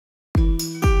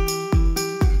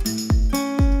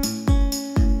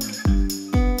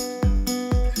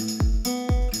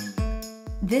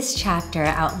This chapter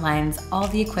outlines all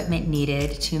the equipment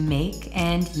needed to make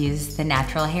and use the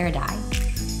natural hair dye.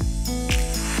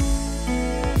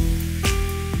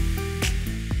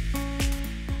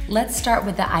 Let's start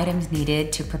with the items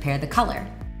needed to prepare the color.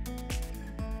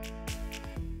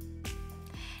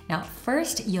 Now,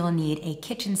 first you'll need a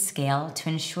kitchen scale to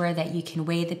ensure that you can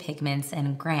weigh the pigments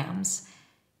in grams.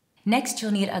 Next, you'll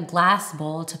need a glass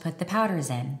bowl to put the powders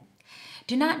in.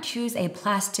 Do not choose a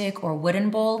plastic or wooden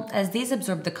bowl, as these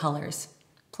absorb the colors.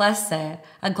 Plus, a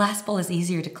glass bowl is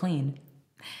easier to clean.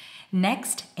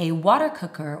 Next, a water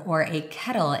cooker or a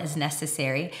kettle is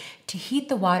necessary to heat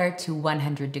the water to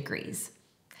 100 degrees.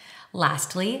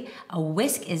 Lastly, a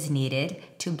whisk is needed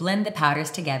to blend the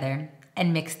powders together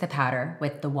and mix the powder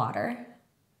with the water.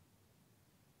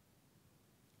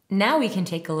 Now we can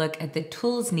take a look at the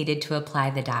tools needed to apply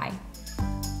the dye.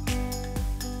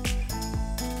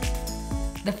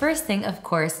 The first thing, of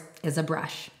course, is a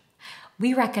brush.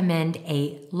 We recommend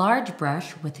a large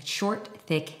brush with short,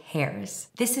 thick hairs.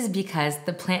 This is because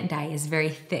the plant dye is very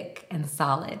thick and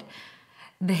solid.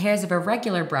 The hairs of a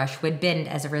regular brush would bend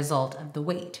as a result of the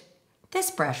weight. This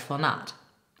brush will not.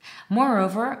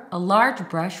 Moreover, a large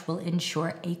brush will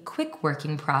ensure a quick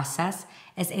working process,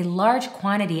 as a large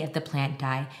quantity of the plant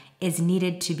dye is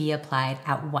needed to be applied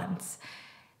at once.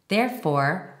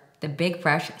 Therefore, the big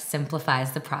brush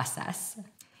simplifies the process.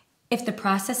 If the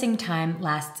processing time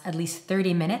lasts at least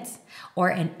 30 minutes or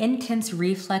an intense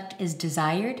reflect is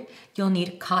desired, you'll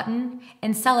need cotton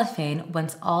and cellophane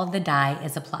once all the dye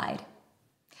is applied.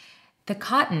 The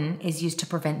cotton is used to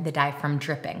prevent the dye from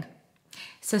dripping.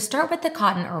 So start with the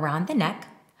cotton around the neck,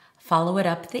 follow it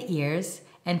up the ears,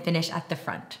 and finish at the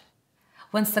front.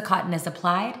 Once the cotton is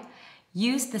applied,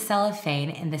 use the cellophane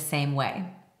in the same way.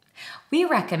 We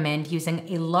recommend using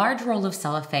a large roll of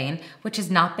cellophane which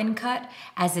has not been cut,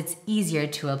 as it's easier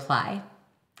to apply.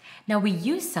 Now, we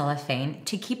use cellophane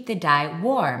to keep the dye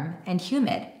warm and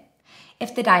humid.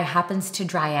 If the dye happens to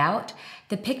dry out,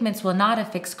 the pigments will not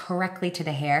affix correctly to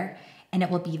the hair, and it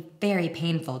will be very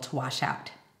painful to wash out.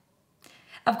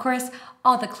 Of course,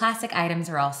 all the classic items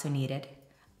are also needed: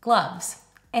 gloves,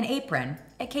 an apron,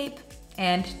 a cape,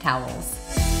 and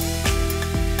towels.